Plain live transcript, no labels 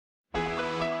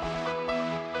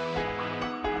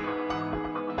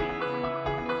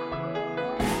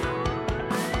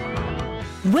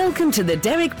Welcome to the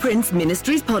Derek Prince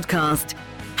Ministries podcast,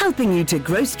 helping you to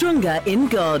grow stronger in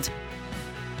God.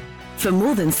 For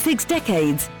more than 6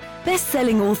 decades,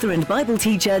 best-selling author and Bible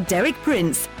teacher Derek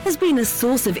Prince has been a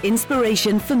source of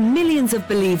inspiration for millions of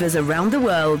believers around the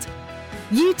world.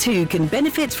 You too can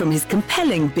benefit from his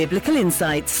compelling biblical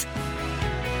insights.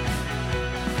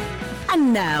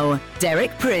 And now,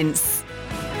 Derek Prince.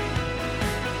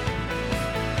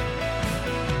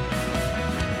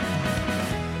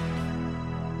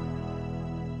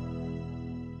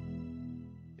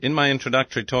 In my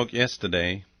introductory talk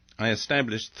yesterday, I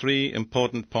established 3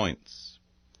 important points.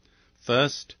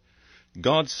 First,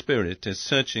 God's Spirit is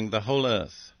searching the whole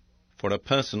earth for a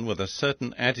person with a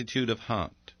certain attitude of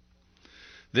heart.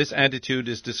 This attitude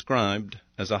is described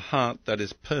as a heart that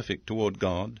is perfect toward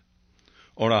God,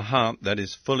 or a heart that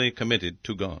is fully committed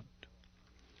to God.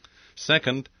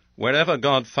 Second, wherever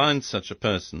God finds such a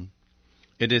person,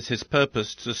 it is his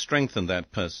purpose to strengthen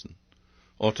that person,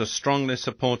 or to strongly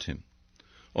support him,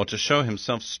 or to show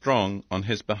himself strong on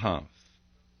his behalf.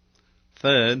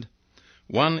 Third,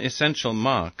 one essential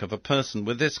mark of a person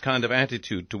with this kind of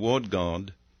attitude toward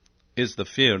God is the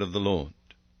fear of the Lord.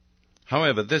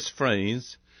 However, this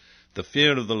phrase, the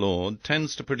fear of the Lord,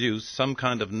 tends to produce some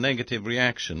kind of negative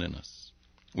reaction in us.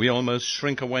 We almost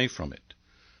shrink away from it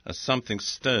as something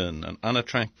stern and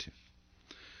unattractive.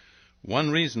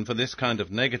 One reason for this kind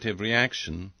of negative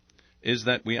reaction is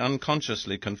that we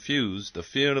unconsciously confuse the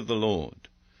fear of the Lord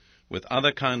with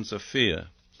other kinds of fear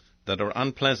that are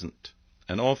unpleasant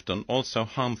and often also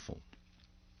harmful.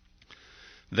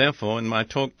 Therefore, in my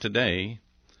talk today,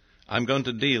 I'm going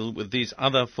to deal with these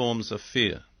other forms of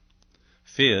fear,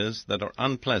 fears that are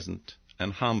unpleasant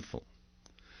and harmful.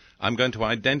 I'm going to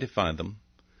identify them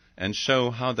and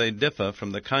show how they differ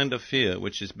from the kind of fear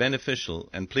which is beneficial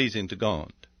and pleasing to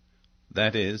God,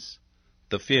 that is,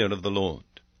 the fear of the Lord.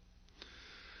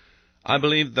 I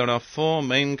believe there are 4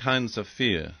 main kinds of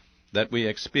fear that we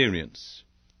experience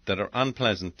that are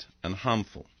unpleasant and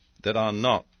harmful, that are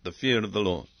not the fear of the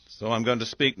Lord. So I'm going to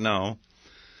speak now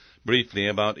briefly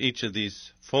about each of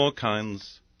these 4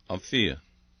 kinds of fear.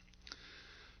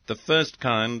 The first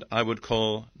kind I would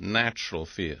call natural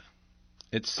fear.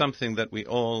 It's something that we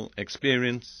all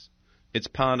experience. It's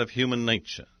part of human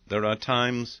nature. There are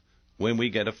times when we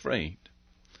get afraid.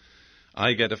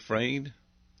 I get afraid.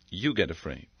 You get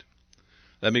afraid.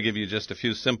 Let me give you just a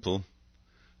few simple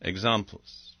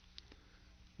examples.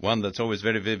 One that's always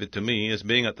very vivid to me is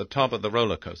being at the top of the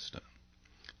roller coaster.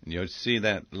 And you see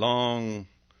that long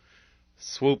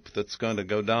swoop that's going to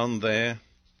go down there,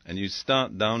 and you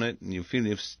start down it, and you feel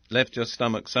you've left your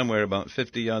stomach somewhere about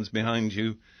 50 yards behind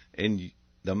you, and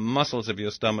the muscles of your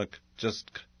stomach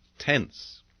just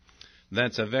tense.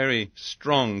 That's a very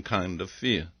strong kind of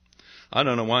fear. I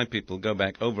don't know why people go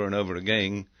back over and over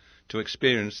again to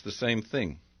experience the same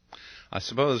thing. I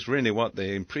suppose really what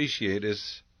they appreciate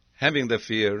is having the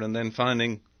fear and then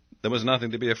finding there was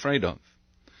nothing to be afraid of.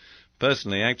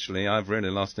 Personally, actually, I've really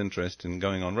lost interest in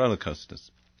going on roller coasters.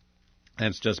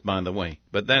 That's just by the way.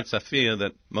 But that's a fear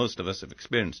that most of us have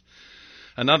experienced.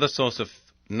 Another source of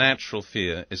natural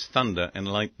fear is thunder and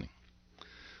lightning.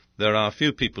 There are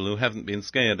few people who haven't been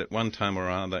scared at one time or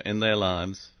other in their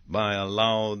lives by a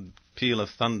loud peal of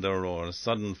thunder or a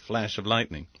sudden flash of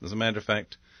lightning. As a matter of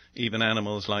fact, even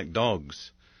animals like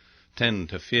dogs tend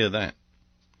to fear that.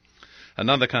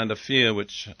 Another kind of fear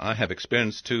which I have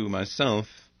experienced too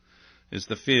myself is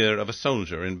the fear of a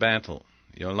soldier in battle.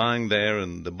 You're lying there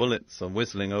and the bullets are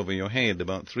whistling over your head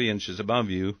about 3 inches above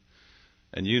you,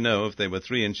 and you know if they were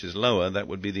 3 inches lower, that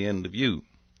would be the end of you.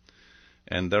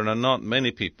 And there are not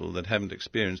many people that haven't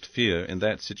experienced fear in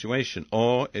that situation.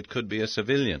 Or it could be a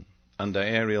civilian under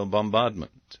aerial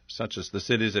bombardment, such as the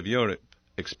cities of Europe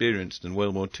experienced in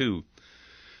World War II.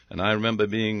 And I remember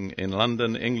being in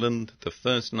London, England, the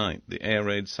first night the air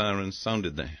raid sirens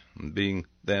sounded there, and being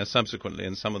there subsequently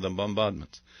in some of the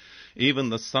bombardments. Even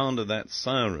the sound of that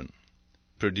siren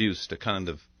produced a kind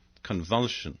of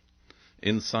convulsion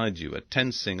inside you, a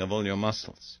tensing of all your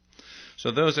muscles.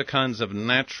 So those are kinds of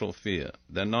natural fear.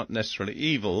 They're not necessarily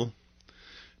evil,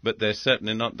 but they're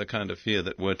certainly not the kind of fear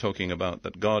that we're talking about,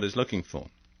 that God is looking for.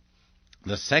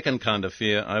 The second kind of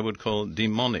fear I would call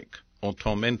demonic or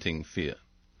tormenting fear.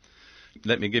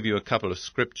 Let me give you a couple of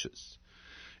scriptures.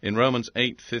 In Romans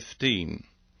 8:15,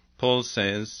 Paul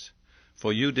says,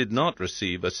 "For you did not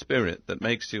receive a spirit that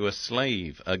makes you a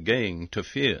slave again to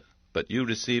fear, but you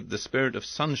received the spirit of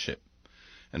sonship,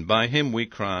 and by him we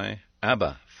cry,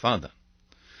 Abba, Father."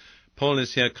 Paul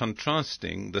is here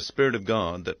contrasting the Spirit of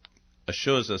God that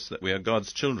assures us that we are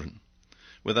God's children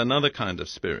with another kind of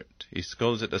spirit. He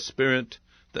calls it a spirit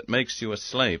that makes you a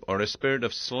slave, or a spirit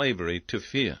of slavery to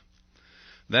fear.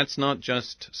 That's not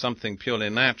just something purely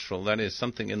natural, that is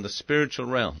something in the spiritual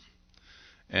realm,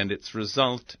 and its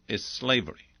result is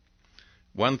slavery.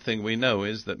 One thing we know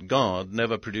is that God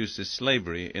never produces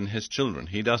slavery in his children.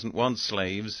 He doesn't want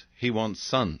slaves, he wants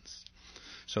sons.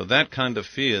 So that kind of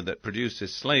fear that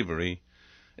produces slavery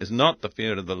is not the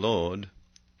fear of the Lord,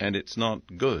 and it's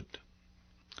not good.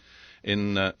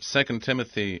 In 2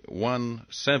 Timothy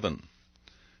 1:7,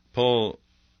 Paul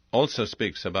also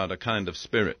speaks about a kind of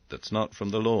spirit that's not from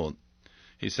the Lord.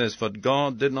 He says, "For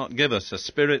God did not give us a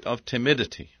spirit of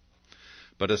timidity,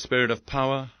 but a spirit of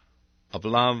power, of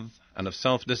love, and of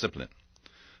self-discipline."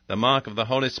 The mark of the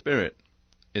Holy Spirit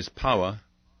is power,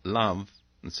 love,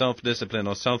 and self-discipline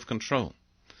or self-control.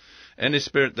 Any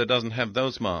spirit that doesn't have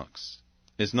those marks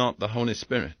is not the Holy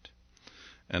Spirit.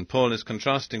 And Paul is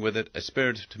contrasting with it a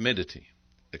spirit of timidity.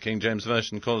 The King James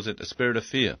Version calls it a spirit of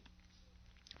fear.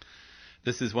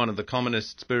 This is one of the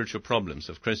commonest spiritual problems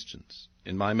of Christians.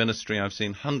 In my ministry, I've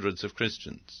seen hundreds of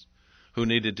Christians who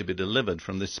needed to be delivered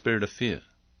from this spirit of fear.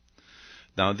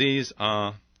 Now, these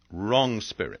are wrong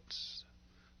spirits.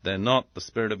 They're not the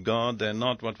Spirit of God. They're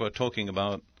not what we're talking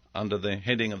about under the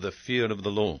heading of the fear of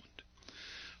the Lord.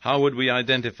 How would we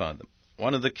identify them?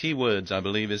 One of the key words, I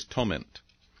believe, is torment.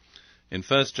 In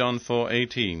 1 John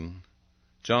 4:18,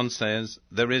 John says,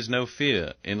 "There is no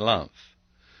fear in love.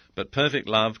 But perfect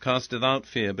love casteth out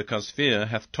fear, because fear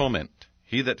hath torment.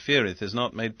 He that feareth is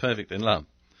not made perfect in love."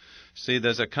 See,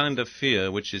 there's a kind of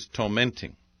fear which is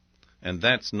tormenting, and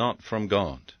that's not from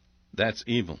God. That's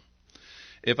evil.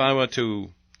 If I were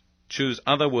to choose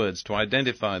other words to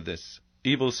identify this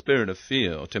evil spirit of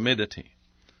fear or timidity,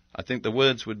 I think the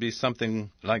words would be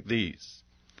something like these: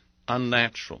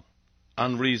 unnatural,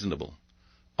 unreasonable,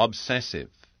 obsessive,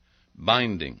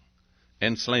 binding,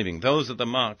 enslaving. Those are the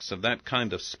marks of that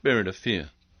kind of spirit of fear.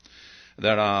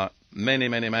 There are many,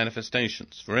 many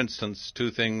manifestations. For instance,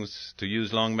 two things, to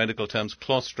use long medical terms,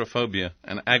 claustrophobia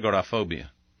and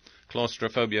agoraphobia.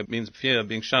 Claustrophobia means fear of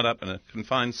being shut up in a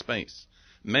confined space.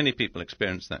 Many people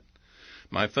experience that.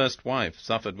 My first wife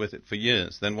suffered with it for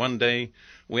years. Then one day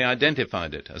we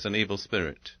identified it as an evil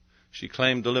spirit. She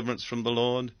claimed deliverance from the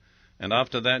Lord, and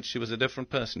after that she was a different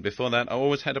person. Before that I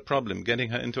always had a problem getting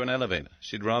her into an elevator.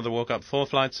 She'd rather walk up 4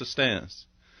 flights of stairs.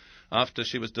 After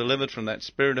she was delivered from that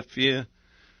spirit of fear,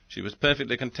 she was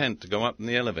perfectly content to go up in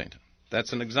the elevator.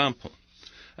 That's an example.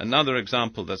 Another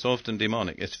example that's often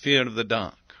demonic is fear of the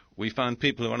dark. We find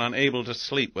people who are unable to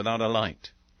sleep without a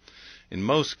light. In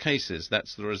most cases,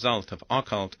 that's the result of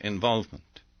occult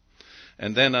involvement.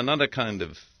 And then another kind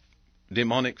of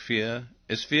demonic fear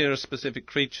is fear of specific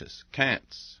creatures,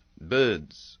 cats,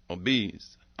 birds, or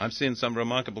bees. I've seen some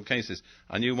remarkable cases.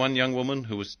 I knew one young woman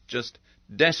who was just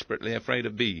desperately afraid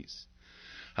of bees.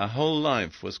 Her whole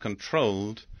life was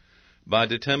controlled by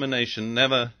determination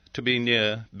never to be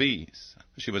near bees.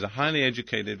 She was a highly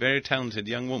educated, very talented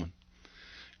young woman.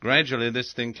 Gradually,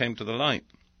 this thing came to the light.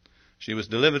 She was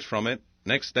delivered from it.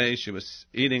 Next day, she was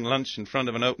eating lunch in front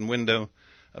of an open window.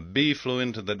 A bee flew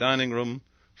into the dining room,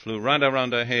 flew right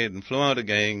around her head, and flew out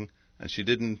again, and she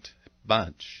didn't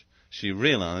budge. She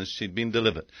realized she'd been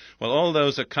delivered. Well, all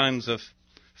those are kinds of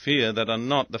fear that are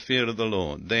not the fear of the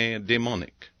Lord. They're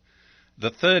demonic.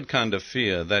 The third kind of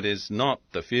fear that is not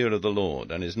the fear of the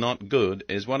Lord and is not good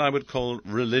is what I would call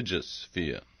religious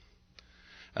fear.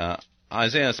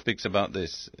 Isaiah speaks about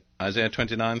this. Isaiah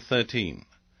 29:13.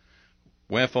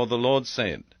 "Wherefore the Lord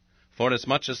said,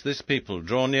 Forasmuch as this people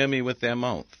draw near me with their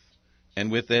mouth,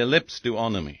 and with their lips do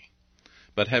honor me,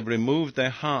 but have removed their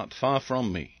heart far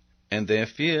from me, and their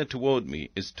fear toward me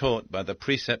is taught by the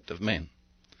precept of men."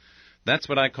 That's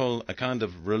what I call a kind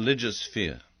of religious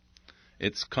fear.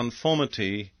 It's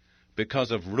conformity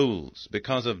because of rules,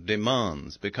 because of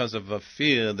demands, because of a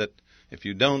fear that if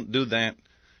you don't do that,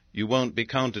 you won't be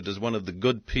counted as one of the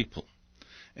good people.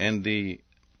 And the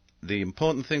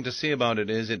important thing to see about it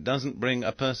is it doesn't bring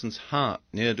a person's heart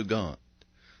near to God.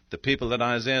 The people that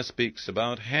Isaiah speaks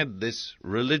about had this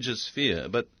religious fear,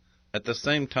 but at the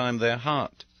same time their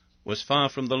heart was far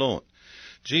from the Lord.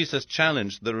 Jesus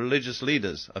challenged the religious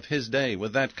leaders of his day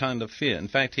with that kind of fear. In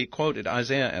fact, he quoted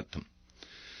Isaiah at them.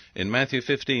 In Matthew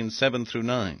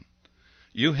 15:7-9,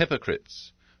 "You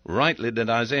hypocrites, rightly did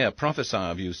Isaiah prophesy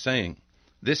of you, saying,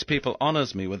 This people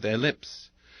honors me with their lips,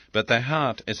 but their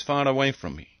heart is far away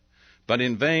from me. But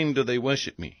in vain do they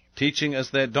worship me, teaching as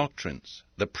their doctrines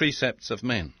the precepts of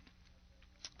men."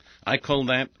 I call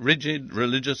that rigid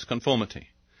religious conformity,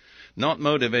 not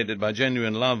motivated by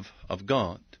genuine love of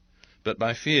God, but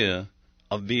by fear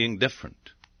of being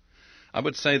different. I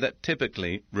would say that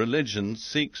typically religion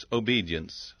seeks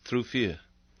obedience through fear.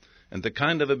 And the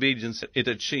kind of obedience it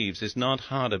achieves is not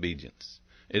hard obedience.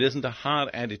 It isn't a hard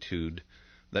attitude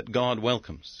that God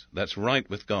welcomes, that's right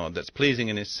with God, that's pleasing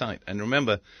in His sight. And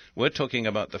remember, we're talking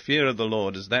about the fear of the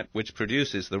Lord as that which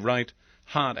produces the right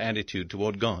heart attitude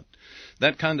toward God.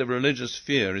 That kind of religious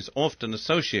fear is often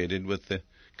associated with the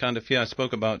kind of fear I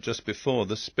spoke about just before,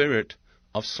 the spirit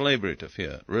of slavery to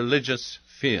fear, religious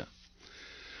fear.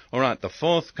 All right, the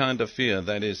fourth kind of fear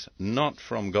that is not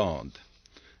from God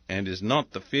and is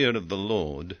not the fear of the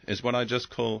Lord is what I just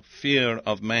call fear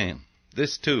of man.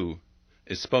 This too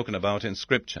is spoken about in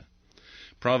Scripture.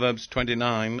 Proverbs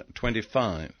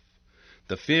 29:25.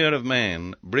 The fear of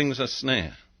man brings a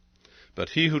snare, but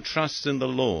he who trusts in the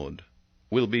Lord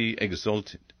will be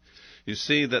exalted. You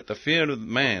see that the fear of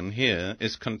man here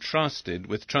is contrasted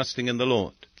with trusting in the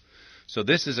Lord. So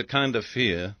this is a kind of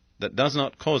fear that does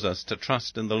not cause us to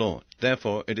trust in the Lord.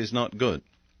 Therefore, it is not good.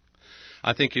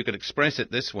 I think you could express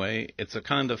it this way. It's a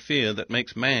kind of fear that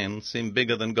makes man seem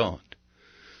bigger than God.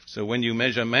 So when you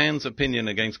measure man's opinion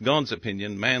against God's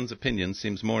opinion, man's opinion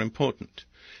seems more important.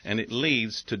 And it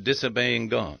leads to disobeying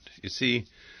God. You see,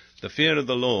 the fear of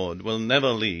the Lord will never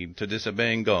lead to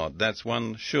disobeying God. That's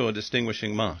one sure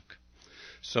distinguishing mark.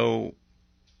 So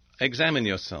examine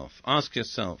yourself. Ask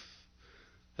yourself,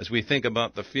 as we think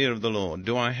about the fear of the Lord,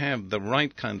 do I have the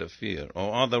right kind of fear,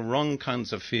 or are the wrong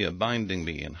kinds of fear binding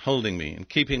me and holding me and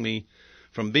keeping me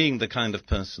from being the kind of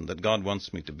person that God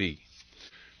wants me to be?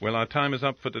 Well, our time is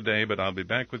up for today, but I'll be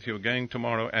back with you again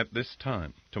tomorrow at this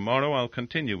time. Tomorrow I'll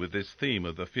continue with this theme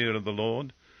of the fear of the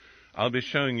Lord. I'll be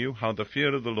showing you how the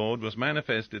fear of the Lord was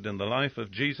manifested in the life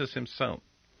of Jesus Himself,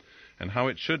 and how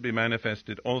it should be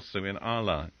manifested also in our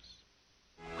lives.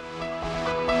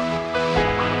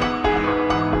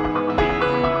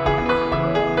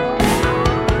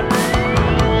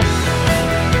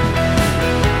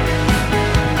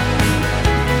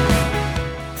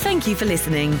 Thank you for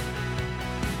listening.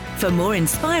 For more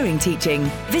inspiring teaching,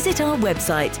 visit our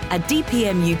website at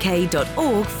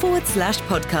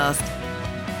dpmuk.org/podcast.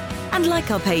 And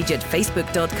like our page at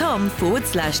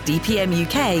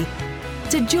facebook.com/dpmuk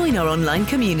to join our online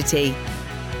community.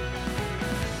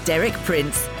 Derek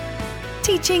Prince,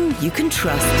 teaching you can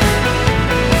trust.